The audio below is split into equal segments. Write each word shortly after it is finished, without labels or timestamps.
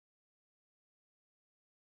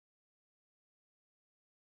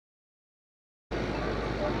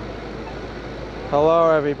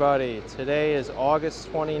Hello everybody, today is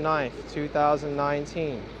August 29th,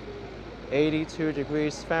 2019, 82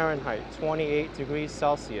 degrees Fahrenheit, 28 degrees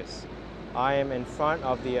Celsius. I am in front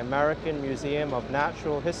of the American Museum of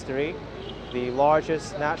Natural History, the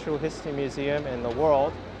largest natural history museum in the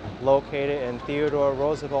world, located in Theodore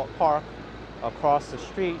Roosevelt Park, across the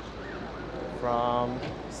street from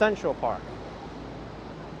Central Park.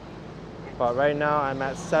 But right now I'm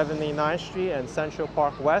at 79th Street and Central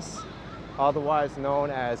Park West, otherwise known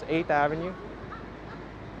as 8th Avenue.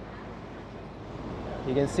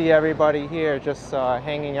 You can see everybody here just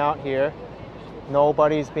hanging out here.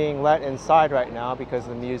 Nobody's being let inside right now because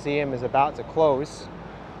the museum is about to close.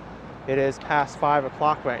 It is past 5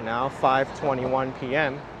 o'clock right now, 5:21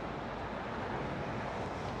 p.m.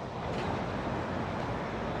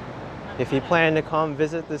 If you plan to come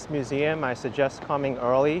visit this museum, I suggest coming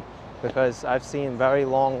early because I've seen very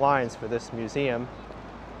long lines for this museum.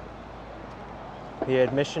 The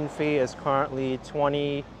admission fee is currently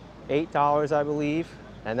 $28, I believe,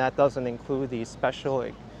 and that doesn't include the special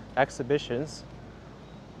exhibitions.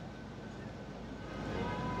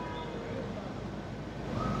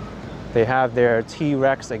 They have their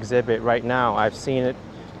T-Rex exhibit right now. I've seen it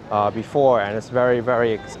before, and it's very,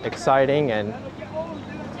 very exciting and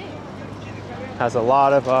has a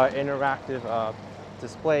lot of interactive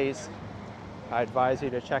displays. I advise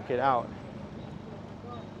you to check it out.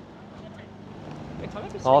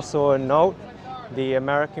 Also a note, the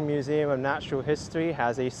American Museum of Natural History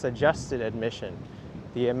has a suggested admission.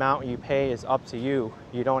 The amount you pay is up to you.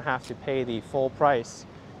 You don't have to pay the full price.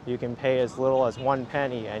 You can pay as little as 1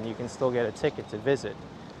 penny and you can still get a ticket to visit.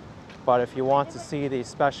 But if you want to see the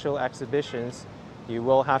special exhibitions, you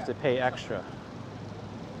will have to pay extra.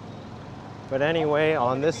 But anyway,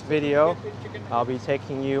 on this video, I'll be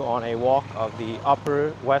taking you on a walk of the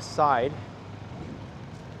Upper West Side.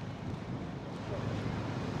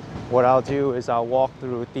 What I'll do is I'll walk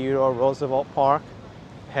through Theodore Roosevelt Park,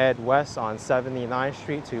 head west on 79th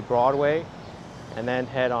Street to Broadway, and then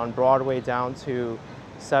head on Broadway down to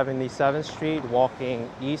 77th Street, walking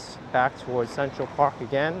east back towards Central Park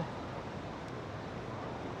again.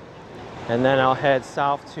 And then I'll head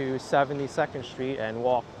south to 72nd Street and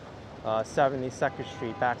walk 72nd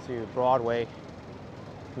Street back to Broadway.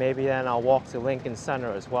 Maybe then I'll walk to Lincoln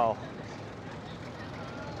Center as well.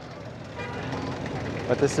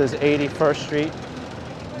 But this is 81st Street.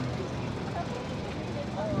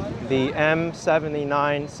 The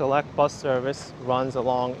M79 Select Bus Service runs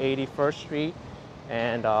along 81st Street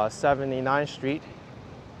and 79th Street.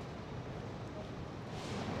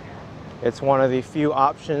 It's one of the few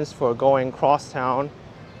options for going crosstown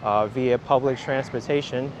via public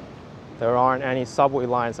transportation. There aren't any subway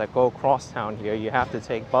lines that go crosstown here. You have to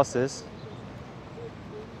take buses.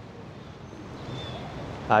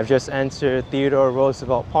 I've just entered Theodore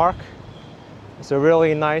Roosevelt Park. It's a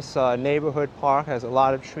really nice neighborhood park, has a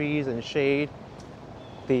lot of trees and shade.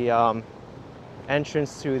 The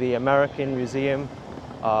entrance to the American Museum's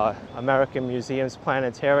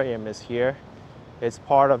planetarium is here. It's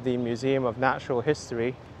part of the Museum of Natural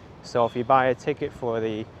History. So if you buy a ticket for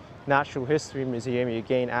the Natural History Museum, you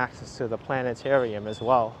gain access to the planetarium as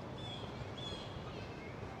well.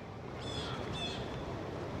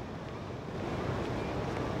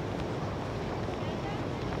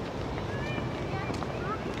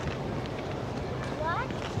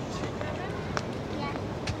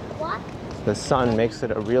 The sun makes it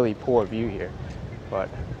a really poor view here, but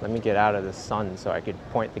let me get out of the sun so I could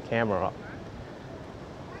point the camera up.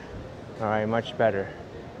 All right, much better.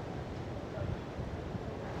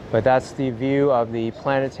 But that's the view of the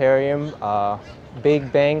planetarium,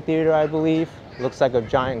 Big Bang Theater, I believe. Looks like a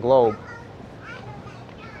giant globe.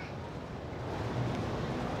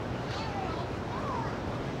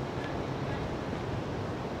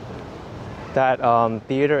 That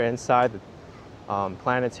theater inside the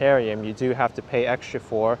planetarium, you do have to pay extra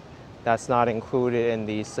for. That's not included in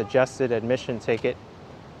the suggested admission ticket.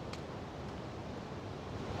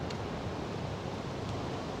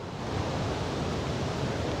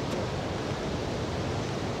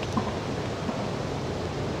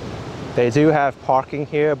 They do have parking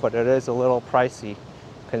here, but it is a little pricey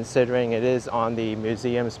considering it is on the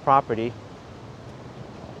museum's property.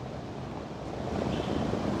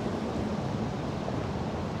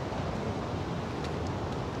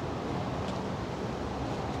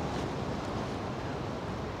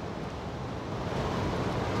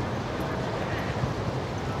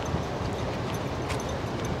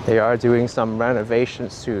 They are doing some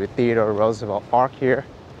renovations to Theodore Roosevelt Park here.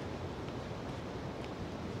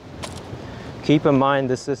 Keep in mind,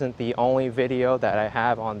 this isn't the only video that I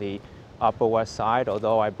have on the Upper West Side,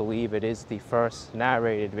 although I believe it is the first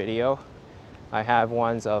narrated video. I have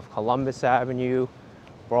ones of Columbus Avenue,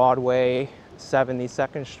 Broadway,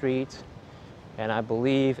 72nd Street, and I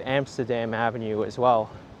believe Amsterdam Avenue as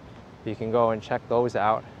well. You can go and check those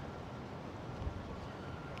out.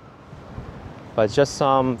 But just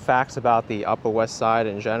some facts about the Upper West Side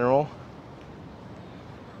in general.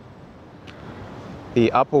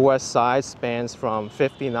 The Upper West Side spans from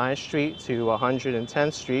 59th Street to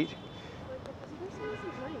 110th Street.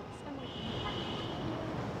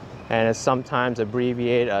 And is sometimes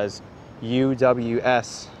abbreviated as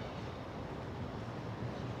UWS.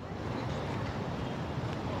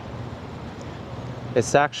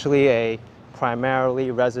 It's actually a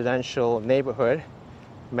primarily residential neighborhood.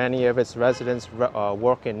 Many of its residents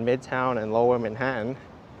work in Midtown and Lower Manhattan,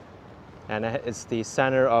 and it's the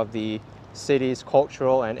center of the city's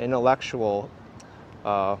cultural and intellectual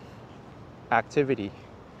activity,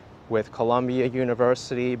 with Columbia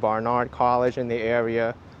University, Barnard College in the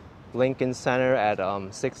area, Lincoln Center at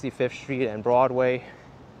 65th Street and Broadway.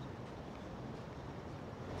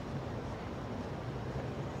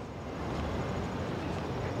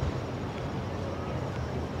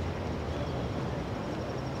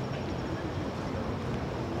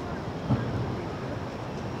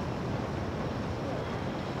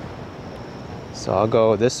 So I'll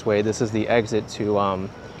go this way. This is the exit to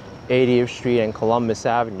 80th Street and Columbus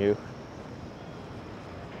Avenue.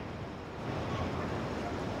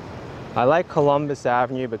 I like Columbus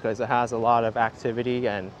Avenue because it has a lot of activity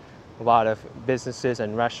and a lot of businesses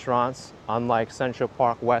and restaurants, unlike Central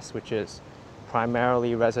Park West, which is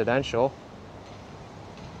primarily residential.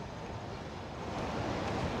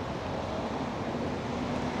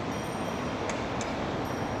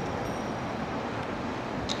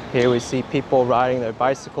 Here we see people riding their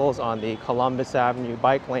bicycles on the Columbus Avenue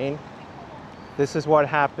bike lane. This is what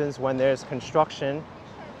happens when there's construction.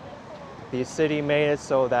 The city made it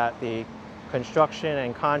so that the construction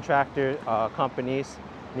and contractor companies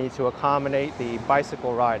need to accommodate the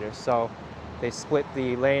bicycle riders. So they split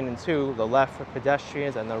the lane in two, the left for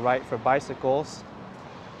pedestrians and the right for bicycles.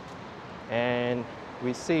 And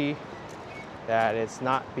we see that it's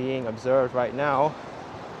not being observed right now.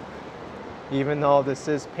 Even though this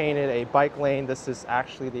is painted a bike lane, this is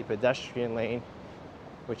actually the pedestrian lane,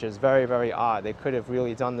 which is very, very odd. They could have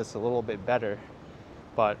really done this a little bit better,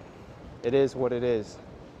 but it is what it is.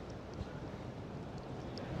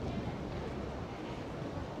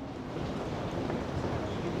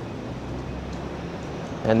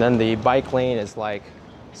 And then the bike lane is like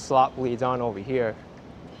sloppily done over here.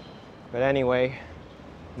 But anyway,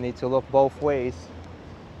 you need to look both ways.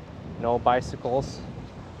 No bicycles.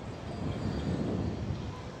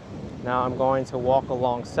 Now I'm going to walk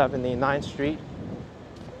along 79th Street.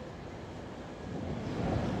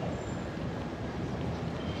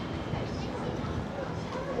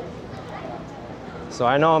 So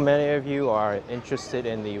I know many of you are interested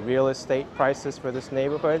in the real estate prices for this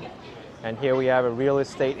neighborhood. And here we have a real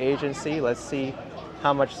estate agency. Let's see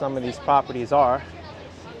how much some of these properties are.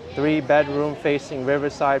 3-bedroom facing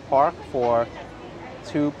Riverside Park for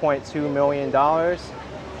 $2.2 million.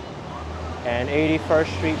 And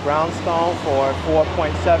 81st Street Brownstone for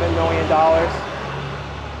 $4.7 million.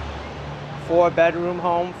 4-bedroom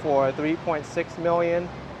home for $3.6 million.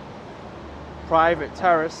 Private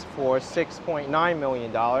terrace for $6.9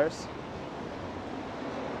 million.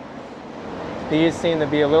 These seem to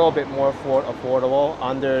be a little bit more affordable,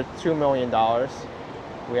 under $2 million.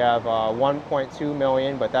 We have 1.2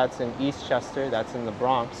 million, but that's in Eastchester, that's in the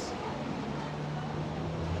Bronx.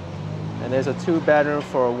 And there's a 2-bedroom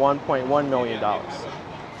for $1.1 million.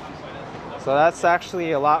 So that's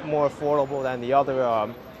actually a lot more affordable than the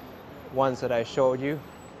other ones that I showed you.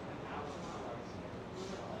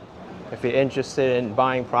 If you're interested in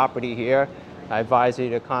buying property here, I advise you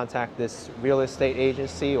to contact this real estate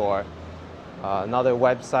agency or another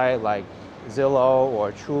website like Zillow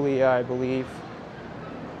or Trulia, I believe.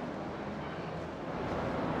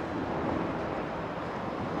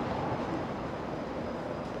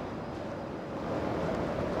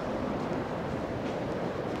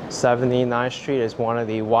 ⁴ Street is one of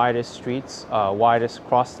the widest streets, widest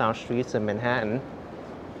crosstown streets in Manhattan.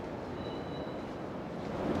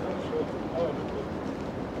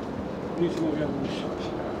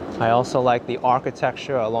 I also like the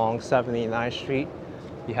architecture along 79th Street.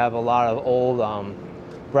 You have a lot of old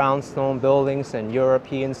brownstone buildings and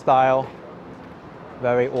European style,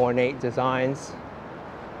 very ornate designs.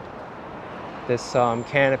 This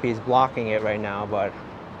canopy is blocking it right now, but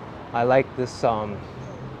I like this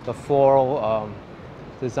the floral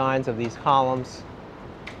designs of these columns.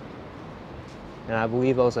 And I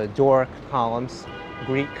believe those are Doric columns,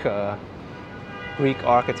 Greek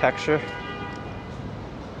architecture.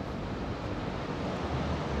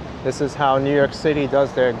 This is how New York City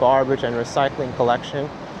does their garbage and recycling collection.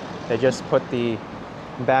 They just put the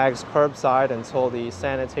bags curbside until the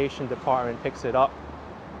sanitation department picks it up,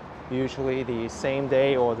 usually the same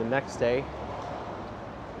day or the next day.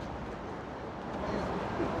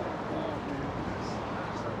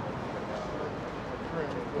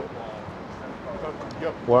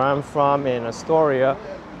 Where I'm from in Astoria,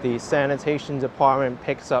 the sanitation department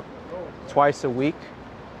picks up twice a week.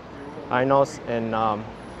 I know in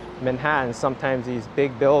Manhattan, sometimes these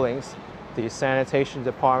big buildings, the sanitation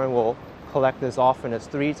department will collect as often as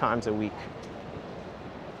 3 times a week.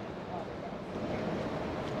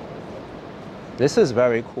 This is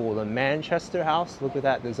very cool, the Manchester House. Look at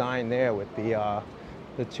that design there with the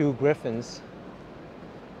 2 griffins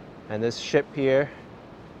and this ship here.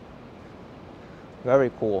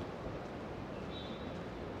 Very cool.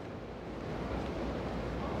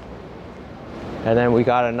 And then we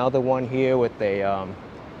got another one here with a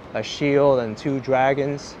shield and 2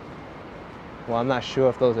 dragons. Well, I'm not sure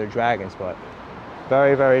if those are dragons, but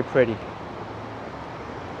very, very pretty.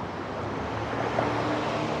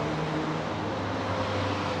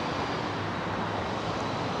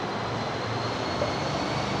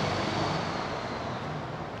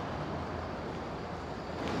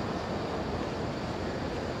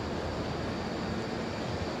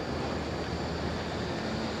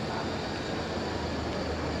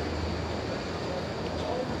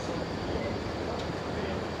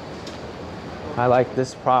 I like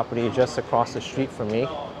this property just across the street from me.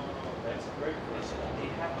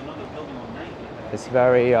 It's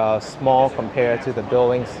very small compared to the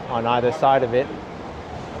buildings on either side of it.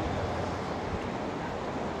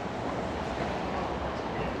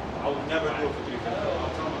 I would never do it for 3 $1,000.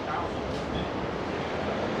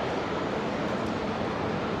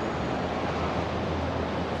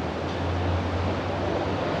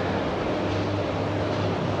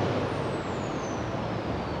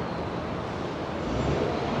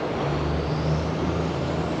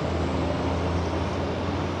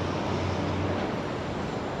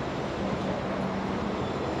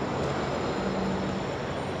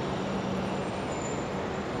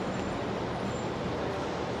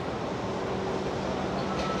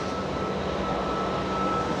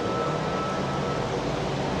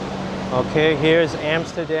 Okay, here's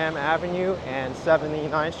Amsterdam Avenue and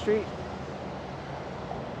 79th Street.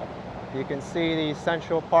 You can see the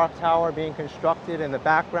Central Park Tower being constructed in the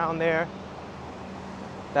background there.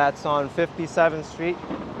 That's on 57th Street.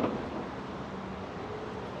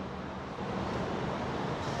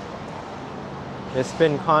 It's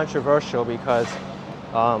been controversial because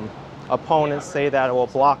opponents say that it will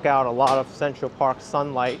block out a lot of Central Park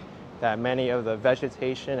sunlight that many of the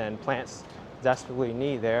vegetation and plants desperately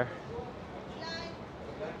need there.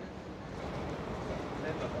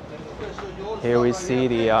 Here we see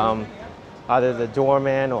the either the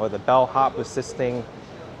doorman or the bellhop assisting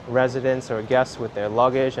residents or guests with their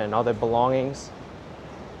luggage and other belongings.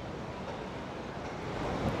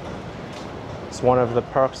 It's one of the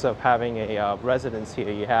perks of having a residence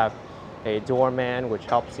here. You have a doorman which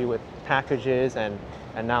helps you with packages and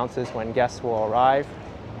announces when guests will arrive.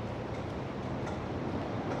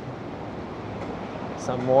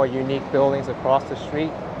 Some more unique buildings across the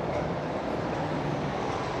street.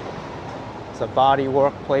 A body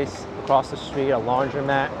work place across the street, a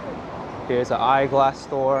laundromat. Here's an eyeglass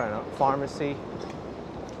store and a pharmacy.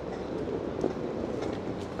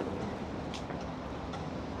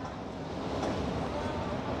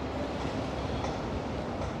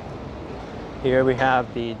 Here we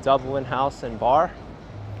have the Dublin House and Bar.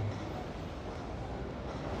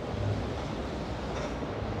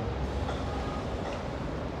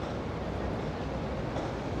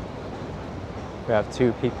 We have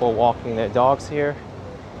 2 people walking their dogs here.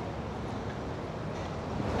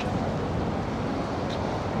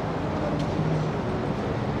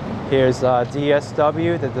 Here's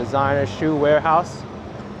DSW, the Designer Shoe Warehouse.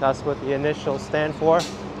 That's what the initials stand for.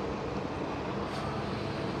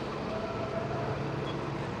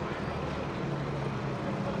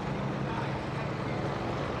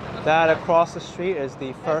 That across the street is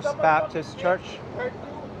the First Baptist Church. That's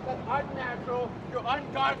unnatural, you're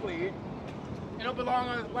ungodly. You don't belong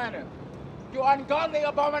on this planet. You ungodly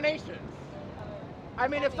abominations. I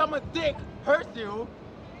mean, if someone's dick hurts you,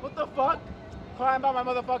 what the fuck? Crying about my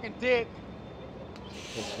motherfucking dick.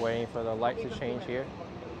 Just waiting for the light to change here.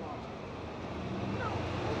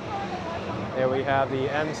 There we have the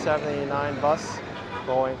M79 bus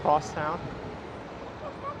going across town.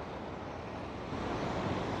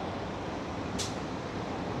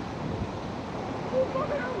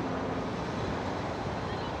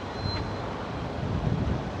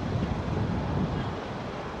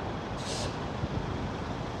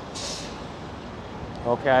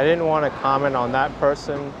 Okay, I didn't want to comment on that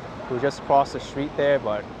person who just crossed the street there,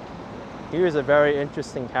 but he was a very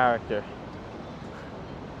interesting character.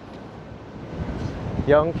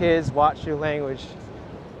 Young kids, watch your language.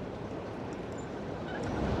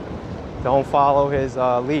 Don't follow his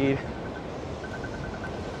lead.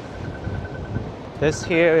 This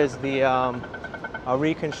here is the a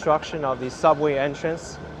reconstruction of the subway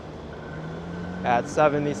entrance at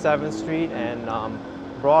 77th Street and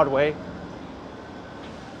Broadway.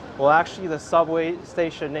 Well, actually, the subway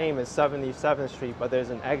station name is 77th Street, but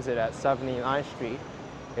there's an exit at 79th Street.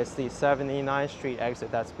 It's the 79th Street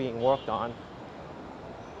exit that's being worked on.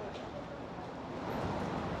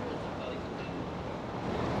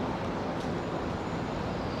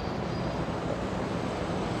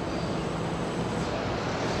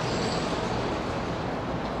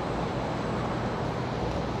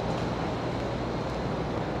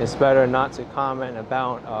 It's better not to comment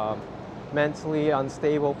about mentally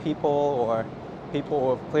unstable people or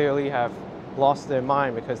people who clearly have lost their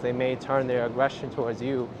mind because they may turn their aggression towards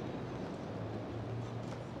you.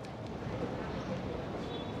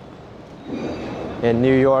 In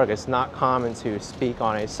New York, it's not common to speak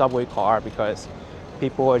on a subway car because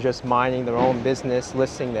people are just minding their own business,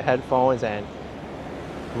 listening to headphones and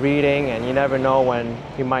reading, and you never know when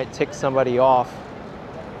you might tick somebody off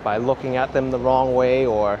by looking at them the wrong way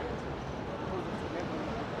or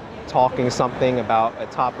talking something about a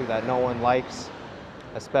topic that no one likes,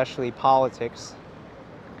 especially politics.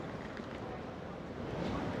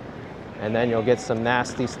 And then you'll get some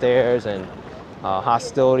nasty stares and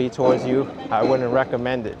hostility towards you. I wouldn't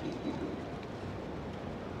recommend it.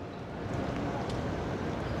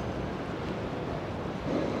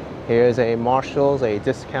 Here's a Marshall's, a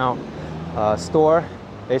discount store.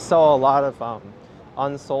 They sell a lot of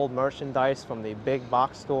unsold merchandise from the big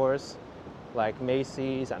box stores like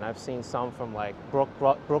Macy's, and I've seen some from like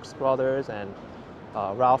Brooks Brothers and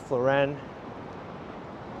Ralph Lauren.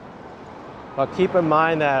 But keep in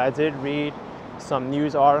mind that I did read some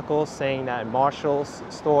news articles saying that Marshall's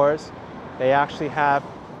stores, they actually have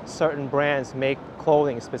certain brands make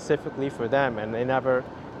clothing specifically for them, and they never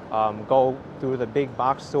go through the big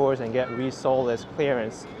box stores and get resold as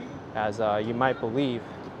clearance as you might believe.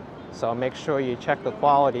 So make sure you check the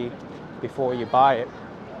quality before you buy it.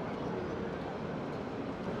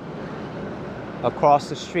 Across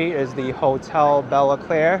the street is the Hotel Bella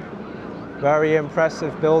Claire. Very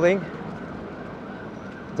impressive building.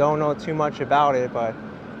 Don't know too much about it, but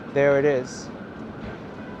there it is.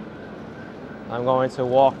 I'm going to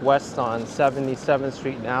walk west on 77th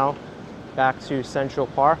Street now, back to Central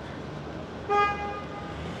Park.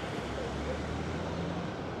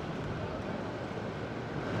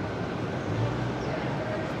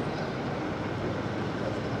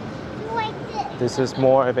 This is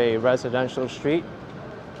more of a residential street,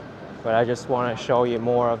 but I just want to show you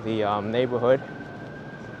more of the neighborhood.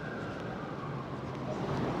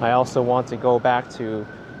 I also want to go back to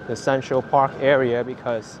the Central Park area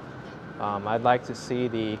because I'd like to see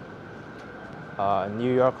the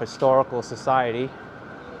New York Historical Society.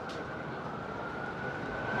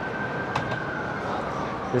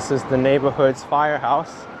 This is the neighborhood's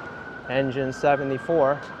firehouse, Engine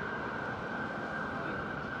 74.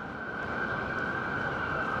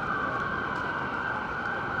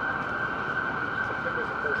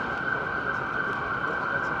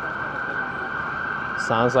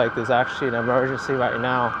 Sounds like there's actually an emergency right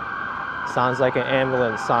now. Sounds like an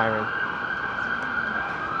ambulance siren.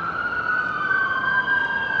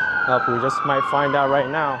 Oh, we just might find out right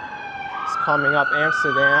now. It's coming up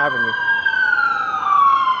Amsterdam Avenue.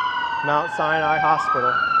 Mount Sinai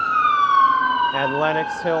Hospital and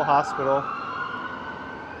Lenox Hill Hospital.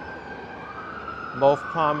 Both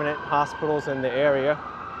prominent hospitals in the area.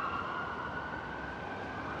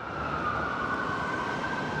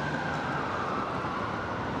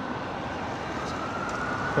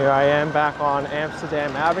 Here I am back on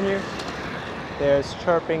Amsterdam Avenue. There's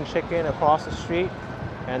Chirping Chicken across the street,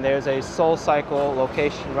 and there's a Soul Cycle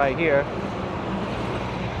location right here.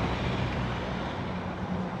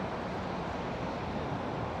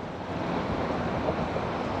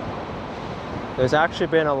 There's actually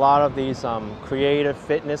been a lot of these creative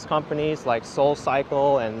fitness companies like Soul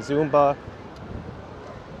Cycle and Zumba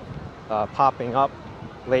popping up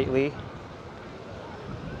lately.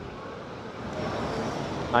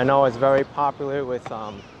 I know it's very popular with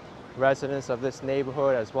residents of this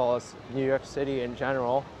neighborhood as well as New York City in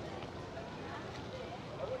general.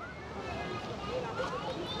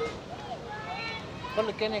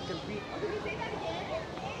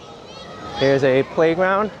 Here's a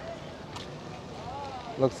playground.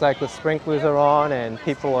 Looks like the sprinklers are on and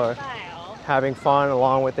people are having fun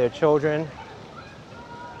along with their children.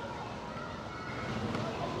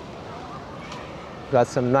 Got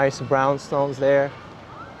some nice brownstones there.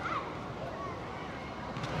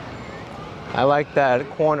 I like that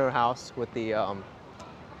corner house with the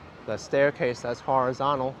staircase that's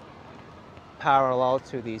horizontal, parallel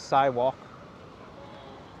to the sidewalk.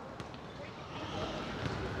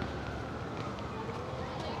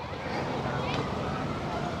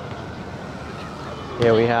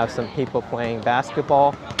 Here we have some people playing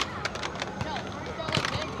basketball.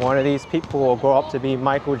 One of these people will grow up to be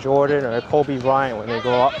Michael Jordan or Kobe Bryant when they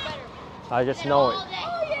grow up. I just know it.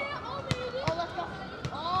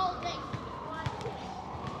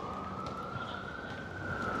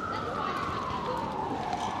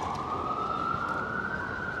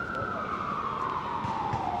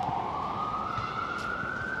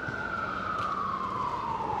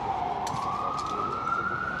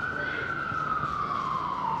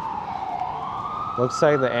 Looks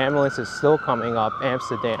like the ambulance is still coming up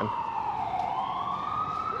Amsterdam.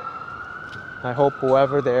 I hope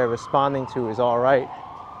whoever they're responding to is all right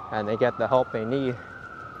and they get the help they need.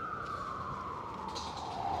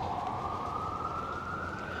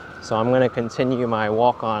 So I'm going to continue my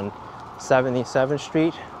walk on 77th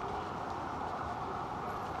Street.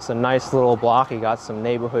 It's a nice little block. You got some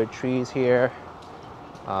neighborhood trees here.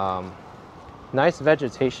 Nice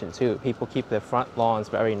vegetation too. People keep their front lawns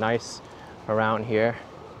very nice around here.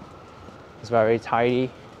 It's very tidy.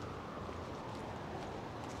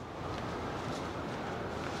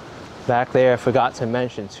 Back there, I forgot to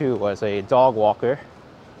mention too, was a dog walker.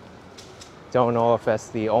 Don't know if that's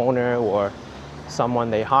the owner or someone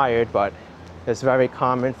they hired, but it's very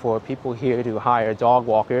common for people here to hire dog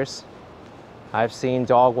walkers. I've seen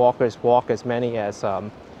dog walkers walk as many as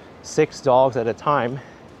 6 dogs at a time,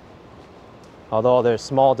 although they're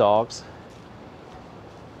small dogs.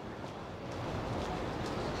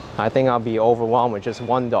 I think I'll be overwhelmed with just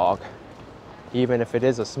 1 dog, even if it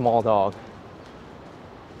is a small dog.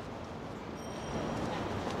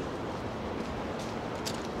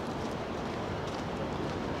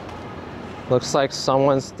 Looks like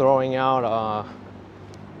someone's throwing out,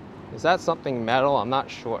 is that something metal? I'm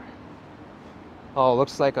not sure. Oh,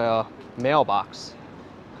 looks like a mailbox.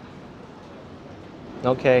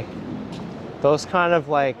 Okay. Those kind of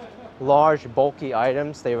like large, bulky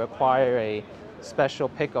items, they require a special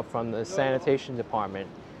pickup from the sanitation department.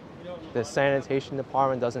 The sanitation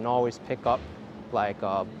department doesn't always pick up like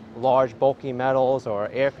large, bulky metals or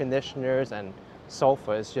air conditioners and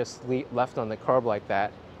sofas just left on the curb like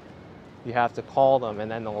that. You have to call them and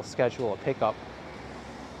then they'll schedule a pickup.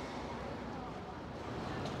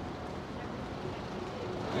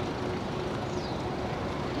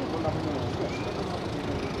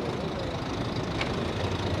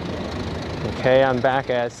 Okay, I'm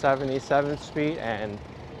back at 77th Street and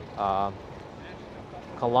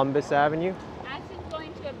Columbus Avenue. Ashton's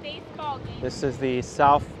going to a baseball game. This is the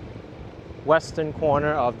southwestern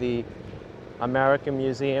corner of the American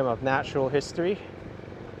Museum of Natural History.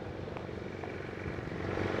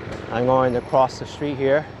 I'm going to cross the street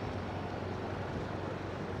here.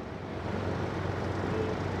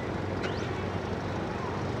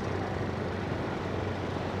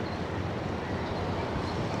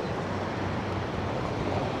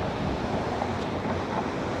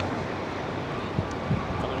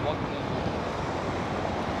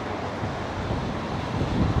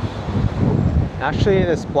 Actually,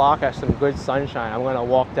 this block has some good sunshine. I'm going to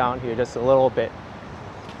walk down here just a little bit.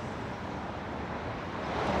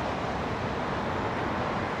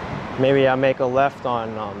 Maybe I'll make a left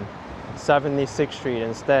on 76th Street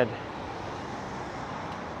instead.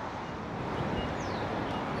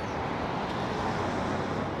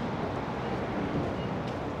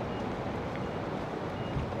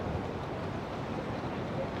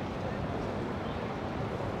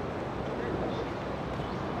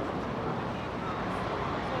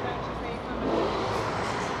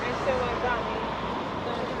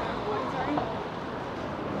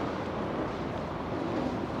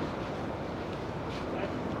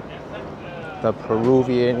 The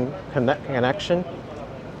Peruvian connection,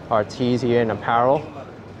 artisan apparel.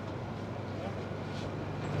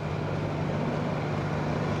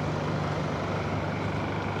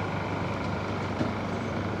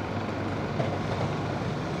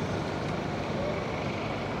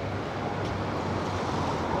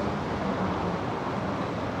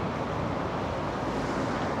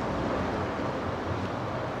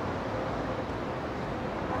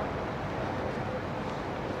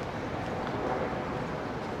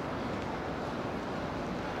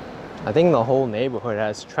 I think the whole neighborhood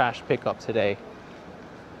has trash pickup today.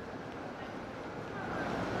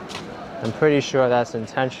 I'm pretty sure that's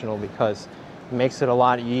intentional because it makes it a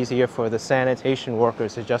lot easier for the sanitation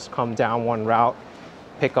workers to just come down one route,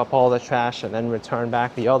 pick up all the trash, and then return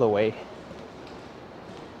back the other way.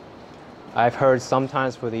 I've heard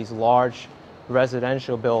sometimes for these large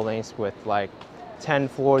residential buildings with like 10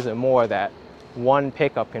 floors or more that one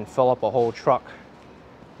pickup can fill up a whole truck.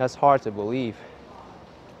 That's hard to believe.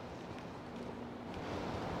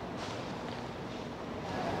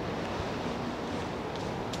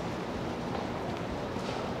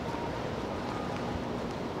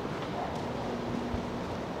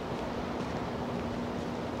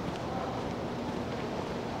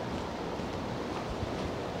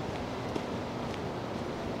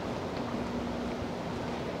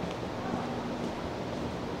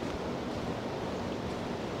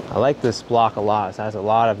 I like this block a lot. It has a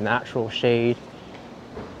lot of natural shade.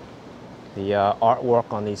 The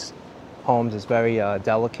artwork on these homes is very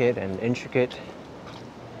delicate and intricate.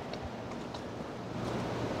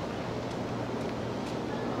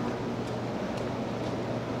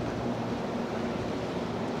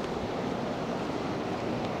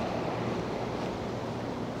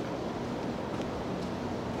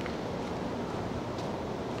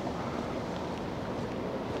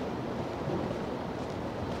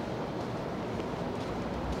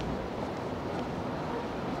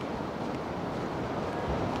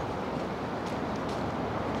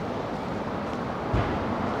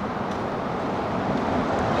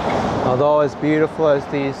 Although as beautiful as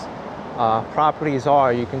these properties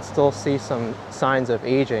are, you can still see some signs of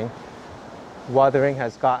aging. Weathering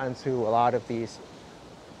has gotten to a lot of these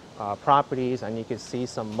properties, and you can see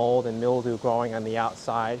some mold and mildew growing on the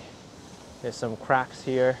outside. There's some cracks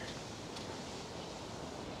here.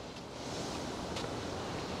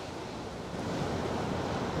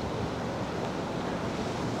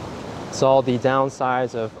 It's all the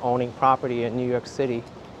downsides of owning property in New York City.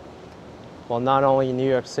 Well, not only in New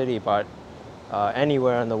York City, but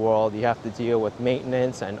anywhere in the world, you have to deal with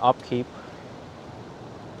maintenance and upkeep.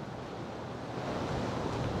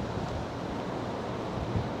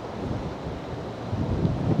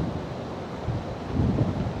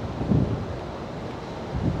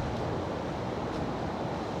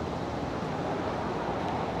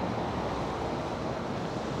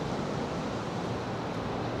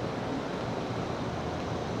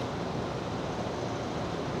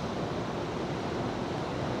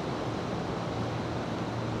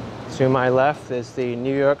 To my left is the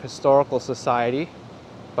New York Historical Society,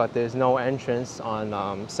 but there's no entrance on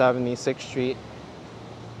 76th Street.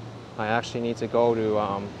 I actually need to go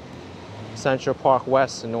to Central Park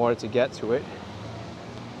West in order to get to it.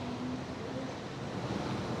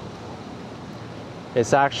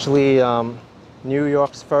 It's actually New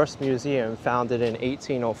York's first museum, founded in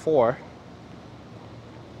 1804.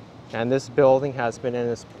 And this building has been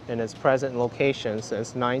in its present location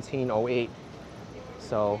since 1908.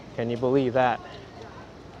 So, can you believe that?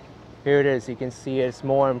 Here it is. You can see it's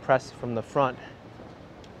more impressive from the front.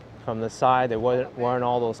 From the side, there weren't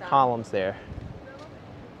all those columns there.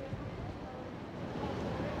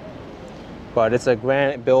 But it's a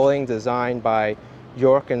granite building designed by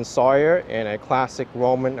York and Sawyer in a classic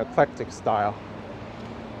Roman eclectic style.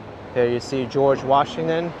 Here you see George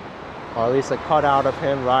Washington, or at least a cutout of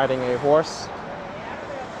him riding a horse.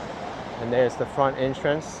 And there's the front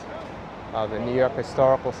entrance of the New York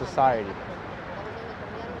Historical Society.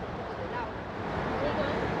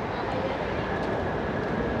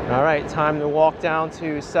 All right, time to walk down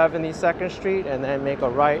to 72nd Street and then make a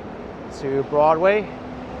right to Broadway.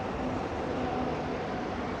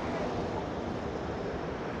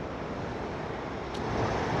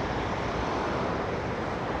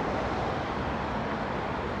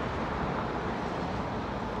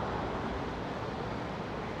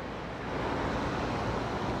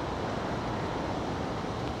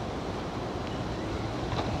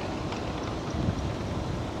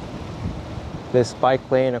 This bike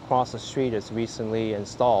lane across the street is recently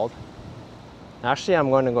installed. Actually, I'm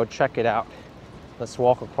going to go check it out. Let's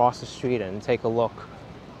walk across the street and take a look.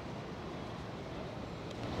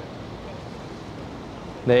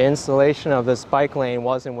 The installation of this bike lane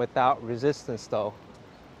wasn't without resistance though.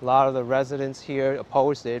 A lot of the residents here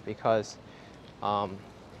opposed it because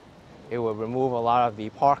it would remove a lot of the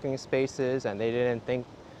parking spaces, and they didn't think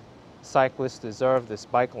cyclists deserved this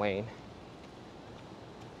bike lane.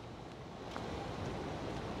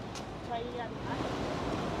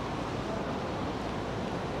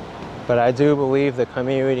 But I do believe the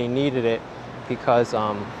community needed it because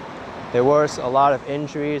there were a lot of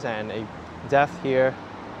injuries and a death here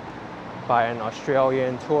by an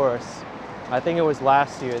Australian tourist. I think it was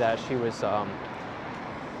last year that she was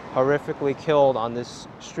horrifically killed on this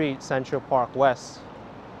street, Central Park West.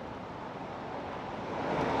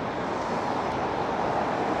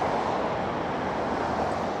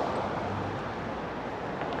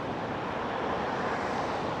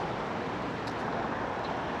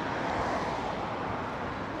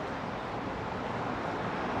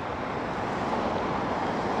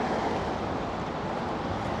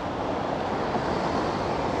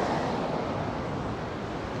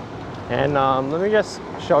 And let me just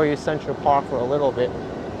show you Central Park for a little bit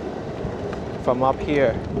from up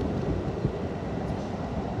here.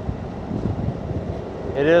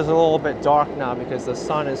 It is a little bit dark now because the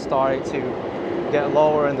sun is starting to get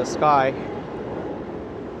lower in the sky.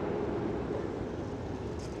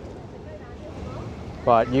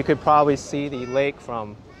 But you could probably see the lake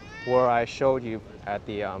from where I showed you at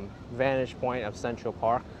the vantage point of Central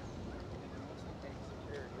Park.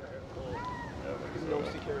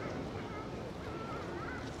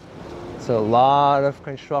 It's a lot of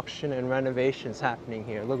construction and renovations happening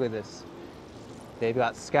here. Look at this. They've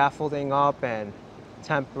got scaffolding up and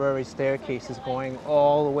temporary staircases going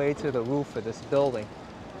all the way to the roof of this building.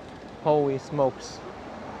 Holy smokes.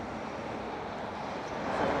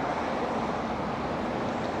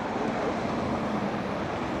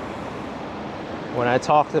 When I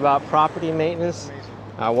talked about property maintenance,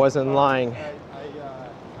 I wasn't lying.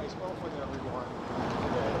 I spoke with everyone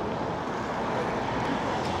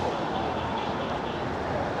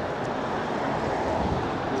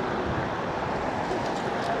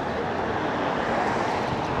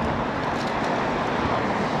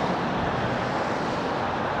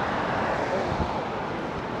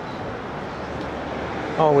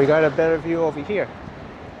Oh, we got a better view over here.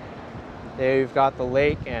 There you've got the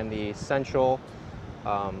lake and the central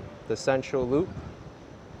loop.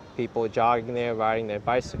 People jogging there, riding their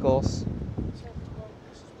bicycles.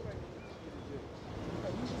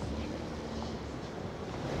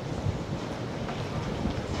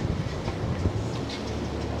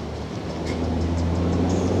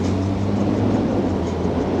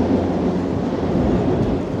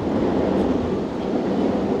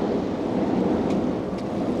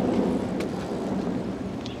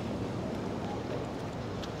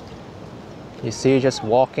 You see, just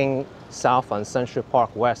walking south on Central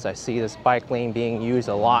Park West, I see this bike lane being used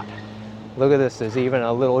a lot. Look at this, there's even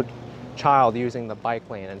a little child using the bike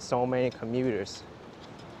lane and so many commuters.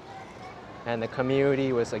 And the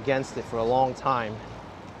community was against it for a long time.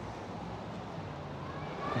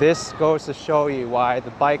 This goes to show you why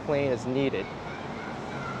the bike lane is needed.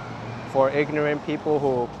 For ignorant people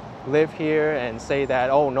who live here and say that,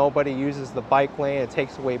 oh, nobody uses the bike lane, it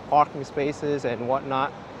takes away parking spaces and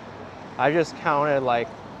whatnot. I just counted like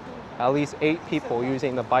at least 8 people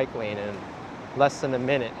using the bike lane in less than a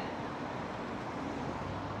minute.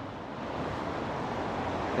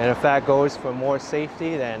 And if that goes for more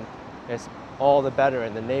safety, then it's all the better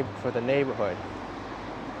in for the neighborhood.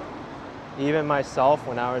 Even myself,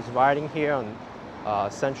 when I was riding here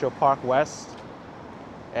on Central Park West,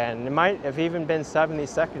 and it might have even been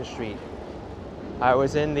 72nd Street, I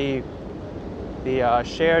was in the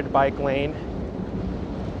shared bike lane,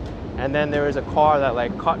 and then there was a car that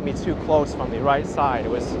like cut me too close from the right side. It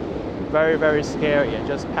was very, very scary. It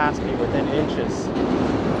just passed me within inches.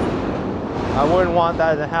 I wouldn't want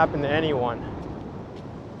that to happen to anyone.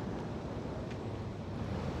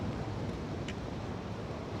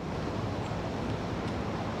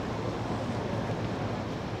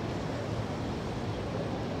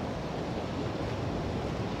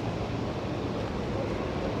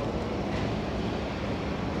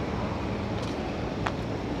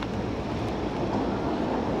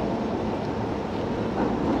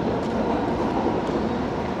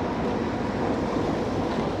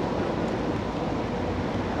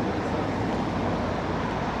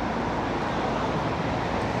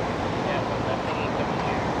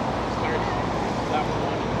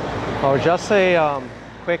 Oh, just a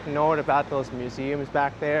quick note about those museums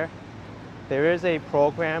back there. There is a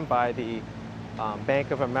program by the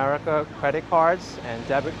Bank of America credit cards and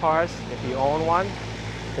debit cards if you own one.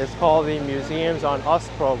 It's called the Museums on Us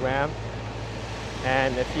program.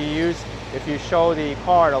 And if you show the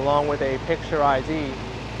card along with a picture ID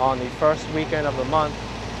on the first weekend of the month,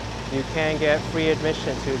 you can get free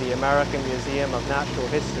admission to the American Museum of Natural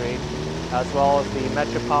History as well as the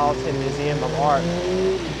Metropolitan Museum of Art.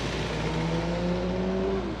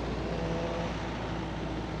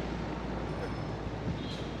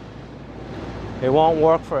 It won't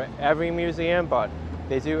work for every museum, but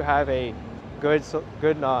they do have a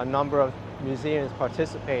good number of museums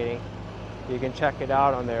participating. You can check it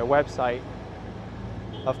out on their website.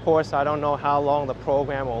 Of course, I don't know how long the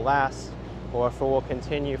program will last or if it will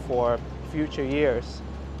continue for future years,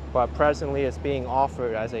 but presently it's being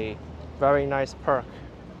offered as a very nice perk.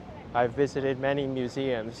 I've visited many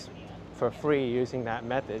museums for free using that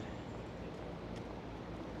method.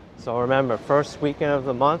 So remember, first weekend of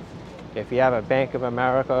the month, if you have a Bank of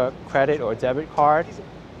America credit or debit card,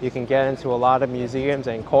 you can get into a lot of museums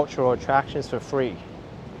and cultural attractions for free.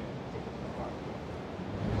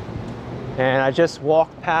 And I just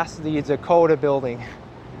walked past the Dakota building,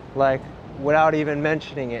 like without even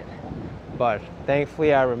mentioning it. But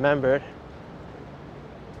thankfully I remembered.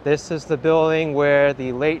 This is the building where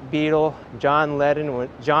the late Beatle John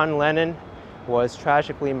Lennon was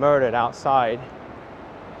tragically murdered outside.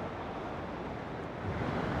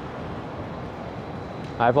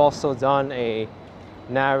 I've also done a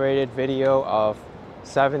narrated video of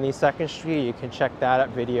 72nd Street. You can check that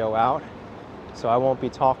video out. So I won't be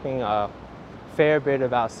talking a fair bit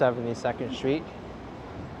about 72nd Street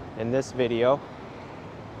in this video.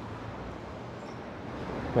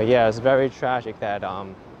 But yeah, it's very tragic that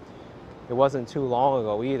it wasn't too long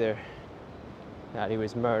ago either that he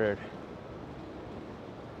was murdered.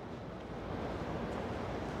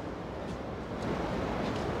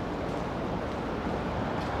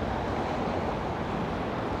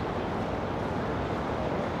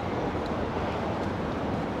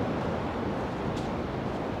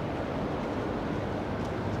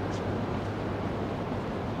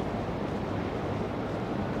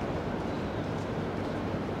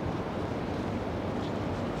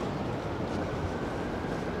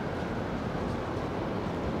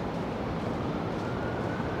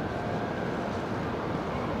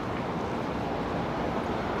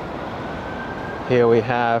 Here we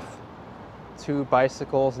have two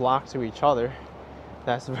bicycles locked to each other.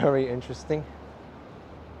 That's very interesting.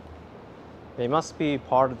 They must be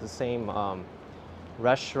part of the same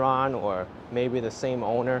restaurant or maybe the same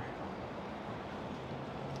owner.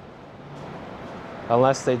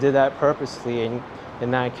 Unless they did that purposely, and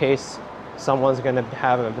in that case, someone's gonna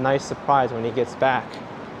have a nice surprise when he gets back.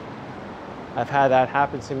 I've had that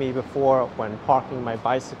happen to me before when parking my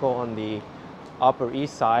bicycle on the Upper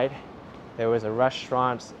East Side. There was a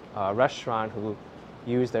restaurant who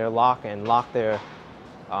used their lock and locked their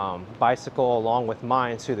bicycle along with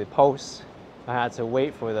mine to the post. I had to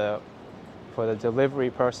wait for the delivery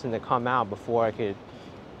person to come out before I could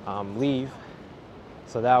leave.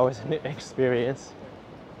 So that was an experience.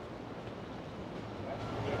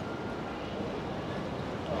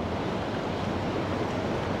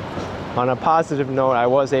 On a positive note, I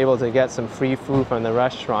was able to get some free food from the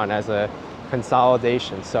restaurant as a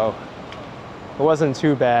consolidation, so it wasn't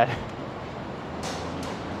too bad.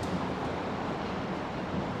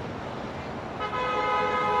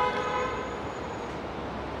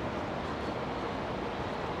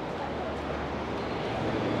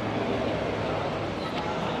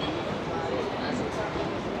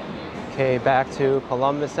 Okay, back to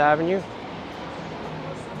Columbus Avenue.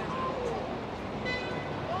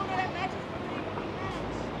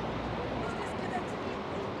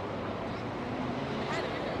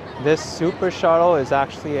 This super shuttle is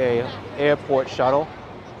actually an airport shuttle.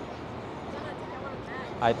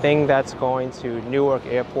 I think that's going to Newark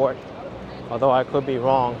Airport, although I could be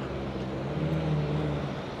wrong.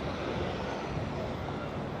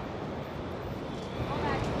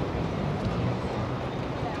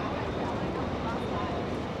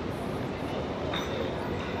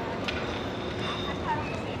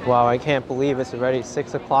 Wow, I can't believe it's already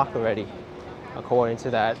 6 o'clock already, according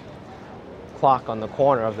to that clock on the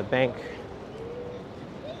corner of the bank.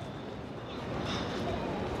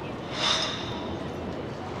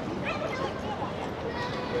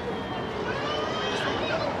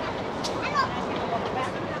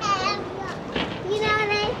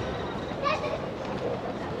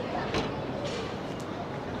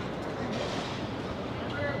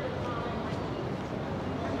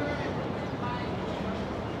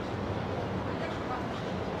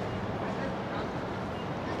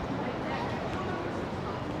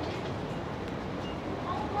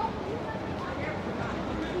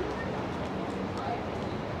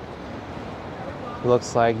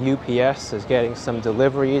 Looks like UPS is getting some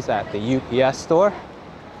deliveries at the UPS store.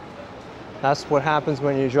 That's what happens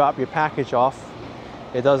when you drop your package off.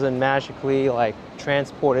 It doesn't magically like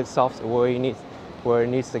transport itself to where it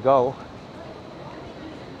needs to go.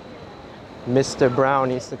 Mr. Brown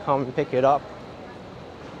needs to come and pick it up.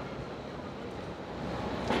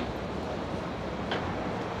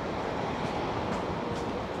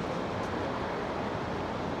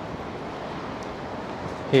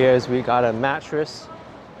 Here's, we got a mattress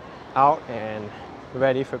out and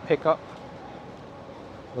ready for pickup.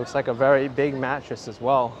 Looks like a very big mattress as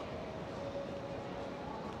well.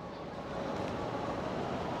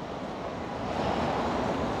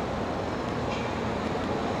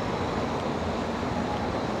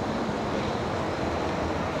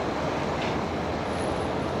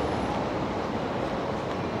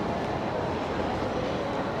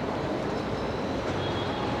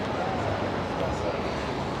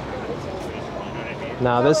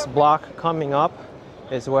 Now this block coming up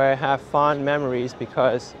is where I have fond memories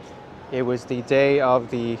because it was the day of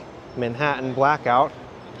the Manhattan blackout,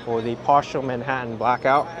 or the partial Manhattan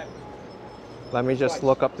blackout. Let me just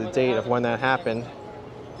look up the date of when that happened.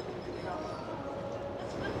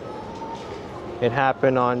 It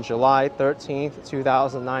happened on July 13th,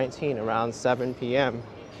 2019, around 7 p.m.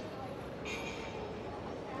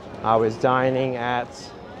 I was dining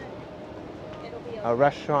at a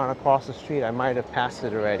restaurant across the street. I might have passed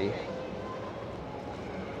it already.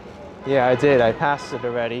 Yeah, I did. I passed it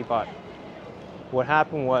already, but what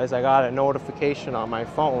happened was I got a notification on my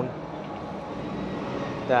phone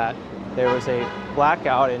that there was a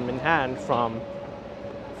blackout in Manhattan from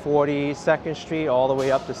 42nd Street all the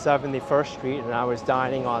way up to 71st Street, and I was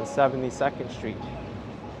dining on 72nd Street.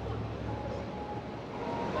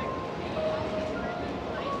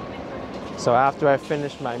 So after I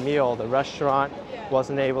finished my meal, the restaurant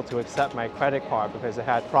wasn't able to accept my credit card because it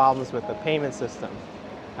had problems with the payment system.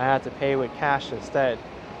 I had to pay with cash instead.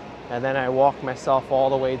 And then I walked myself all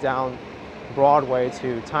the way down Broadway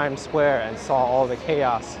to Times Square and saw all the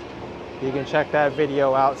chaos. You can check that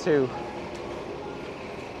video out too.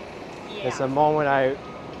 Yeah. It's a moment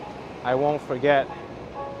I won't forget.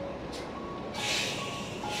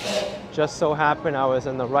 Just so happened I was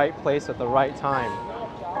in the right place at the right time.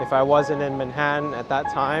 If I wasn't in Manhattan at that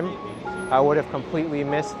time, I would have completely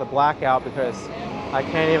missed the blackout because I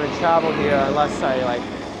can't even travel here unless I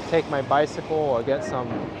take my bicycle or get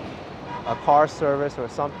a car service or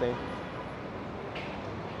something.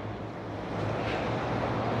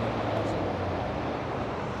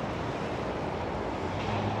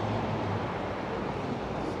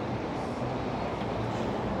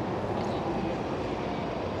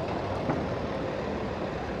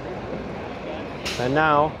 And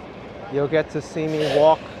now you'll get to see me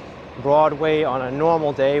walk Broadway on a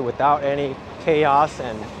normal day without any chaos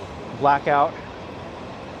and blackout.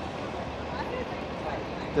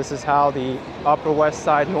 This is how the Upper West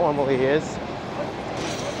Side normally is.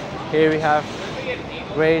 Here we have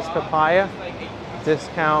Ray's Papaya,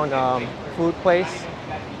 discount food place.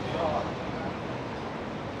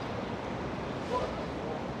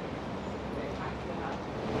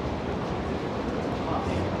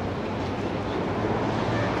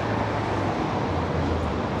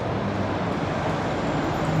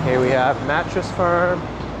 Here we have Mattress Firm.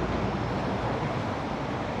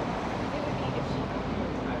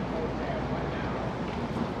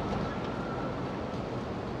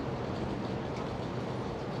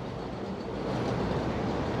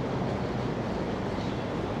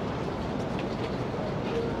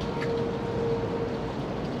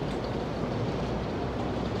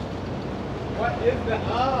 What is the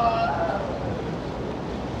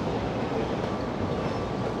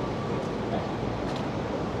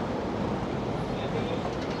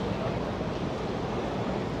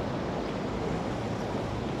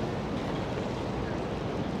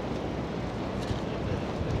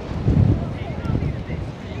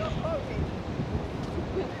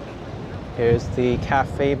Here's the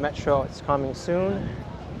Cafe Metro. It's coming soon.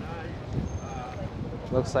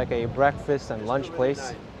 Looks like a breakfast and lunch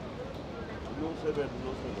place.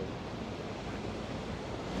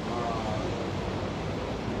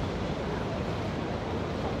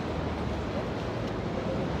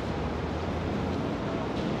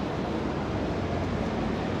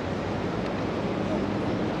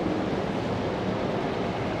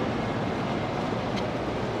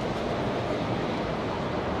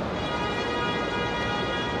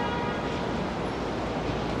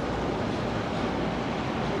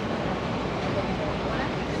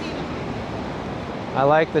 I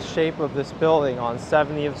like the shape of this building on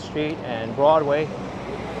 70th Street and Broadway.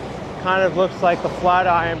 Kind of looks like the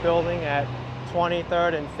Flatiron building at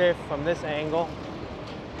 23rd and 5th from this angle.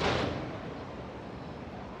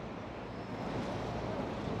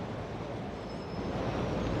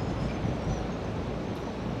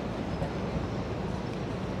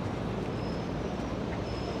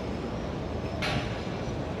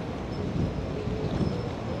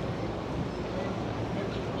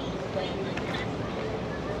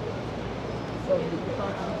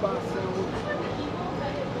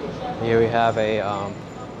 Here we have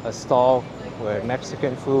a stall with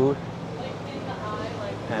Mexican food.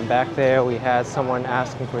 And back there we had someone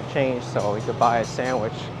asking for change so we could buy a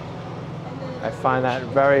sandwich. I find that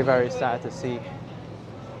very, very sad to see.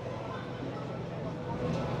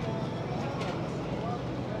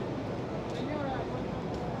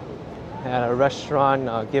 At a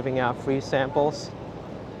restaurant giving out free samples.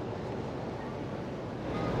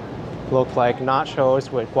 Look like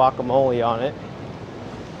nachos with guacamole on it.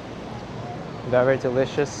 Very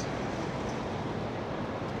delicious.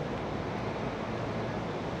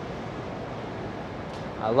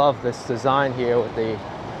 I love this design here with the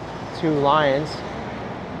two lions.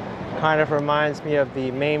 Kind of reminds me of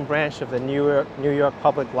the main branch of the New York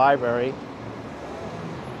Public Library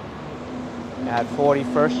at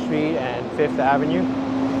 41st Street and 5th Avenue.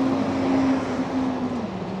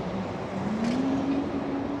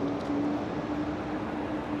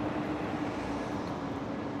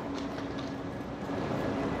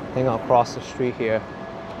 I think I'll cross the street here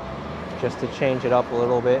just to change it up a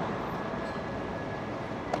little bit.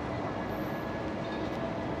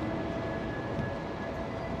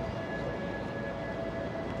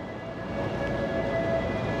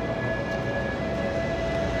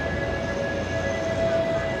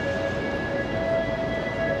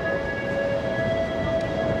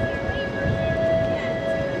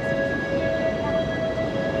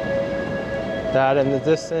 That in the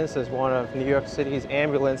distance is one of New York City's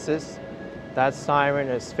ambulances. That siren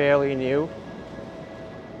is fairly new.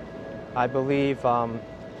 I believe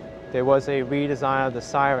there was a redesign of the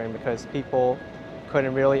siren because people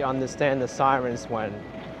couldn't really understand the sirens when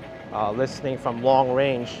listening from long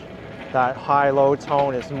range. That high-low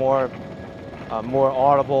tone is more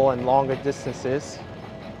audible in longer distances,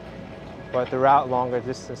 but throughout longer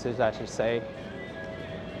distances, I should say.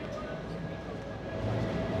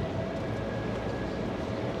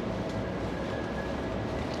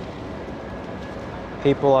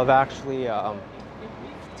 People have actually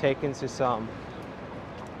taken to some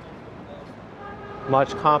much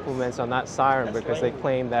compliments on that siren because they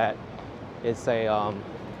claim that it's a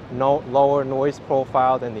lower noise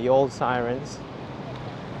profile than the old sirens.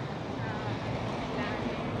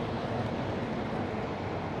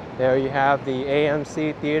 There you have the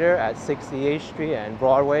AMC Theater at 68th Street and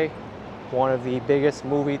Broadway, one of the biggest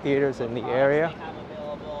movie theaters in the area.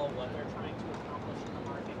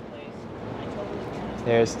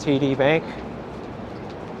 There's TD Bank.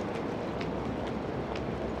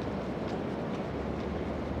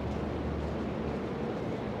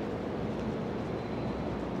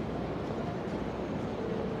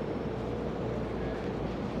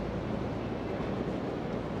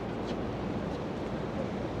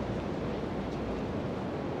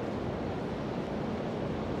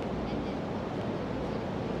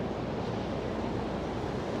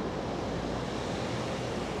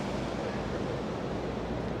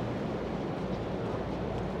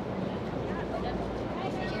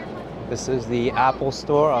 This is the Apple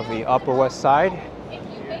store of the Upper West Side. If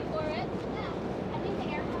you pay for it, I think the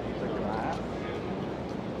airport.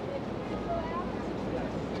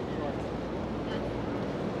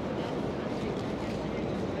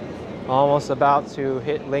 Almost about to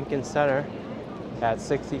hit Lincoln Center at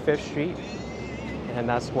 65th Street, and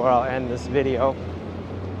that's where I'll end this video.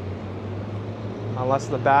 Unless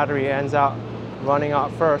the battery ends up running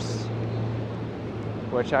out first,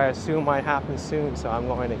 which I assume might happen soon, so I'm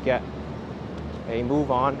going to get a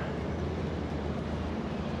move on.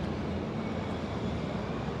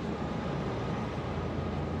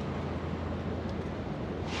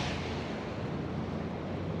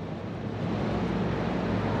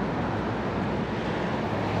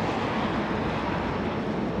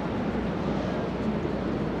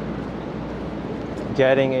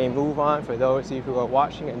 Getting a move on, for those of you who are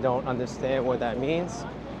watching and don't understand what that means,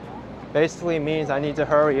 basically means I need to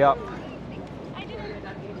hurry up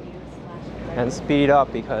and speed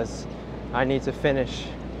up because I need to finish.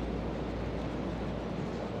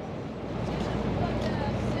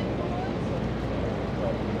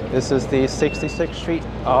 This is the 66th Street.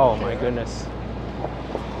 Oh my goodness.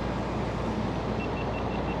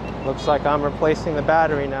 Looks like I'm replacing the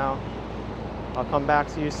battery now. I'll come back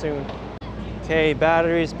to you soon. Okay,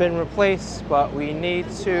 battery's been replaced, but we need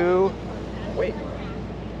to wait.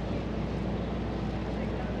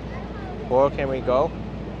 Or can we go?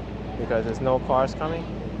 Because there's no cars coming.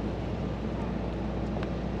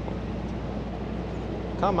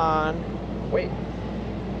 Come on, wait.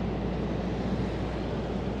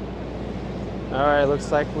 All right,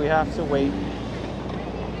 looks like we have to wait.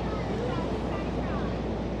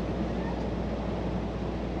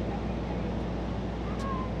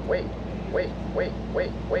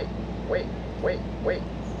 Wait.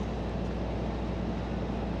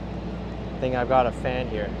 think I've got a fan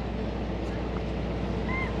here.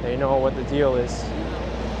 They know what the deal is.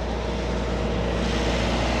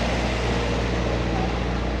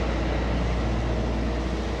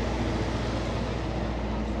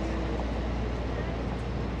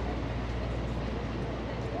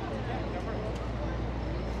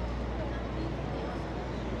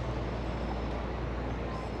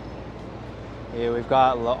 Here we've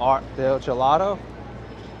got ⁴ gelato.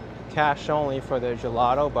 Cash only for the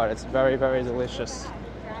gelato, but it's very, very delicious.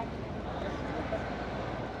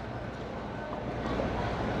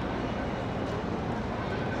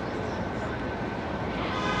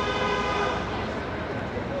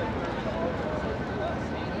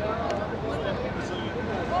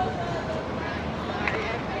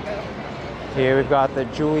 Here we've got the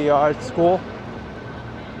Juilliard School.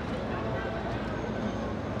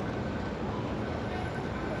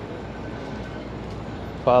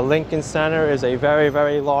 But Lincoln Center is a very,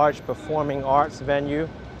 very large performing arts venue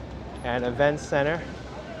and event center.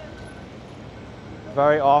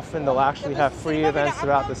 Very often they'll actually have free events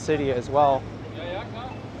throughout the city as well.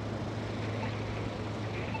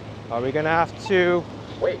 Are we gonna have to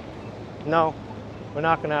wait? No, we're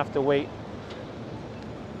not gonna have to wait.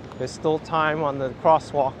 There's still time on the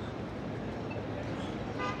crosswalk.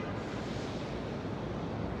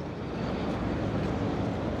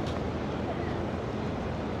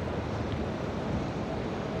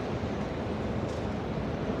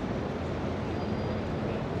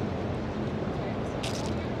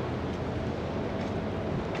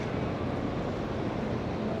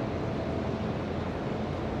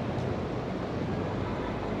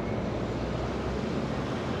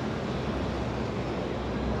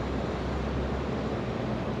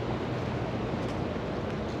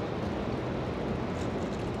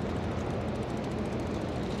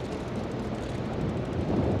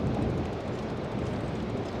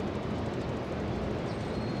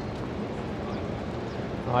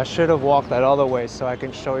 I should have walked that other way so I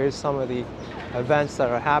can show you some of the events that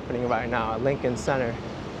are happening right now at Lincoln Center.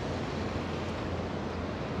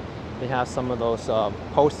 They have some of those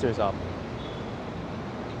posters up.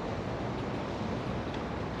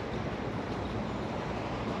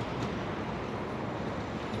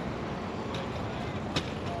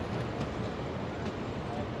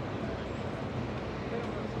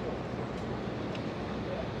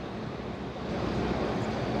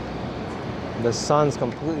 The sun's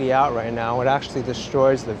completely out right now. It actually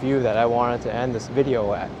destroys the view that I wanted to end this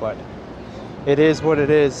video at, but it is what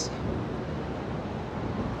it is.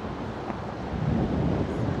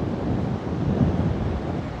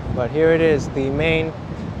 But here it is, the main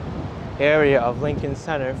area of Lincoln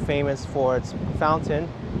Center, famous for its fountain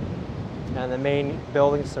and the main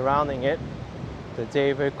buildings surrounding it. The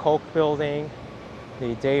David Koch building,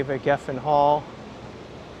 the David Geffen Hall,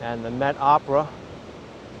 and the Met Opera.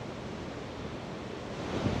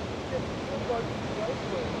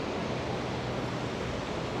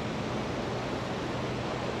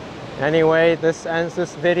 Anyway, this ends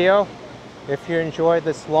this video. If you enjoyed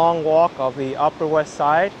this long walk of the Upper West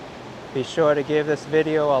Side, be sure to give this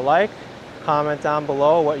video a like, comment down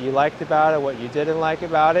below what you liked about it, what you didn't like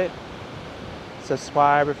about it.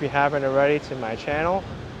 Subscribe if you haven't already to my channel.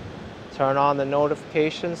 Turn on the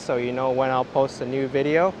notifications so you know when I'll post a new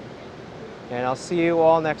video. And I'll see you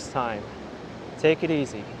all next time. Take it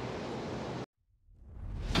easy.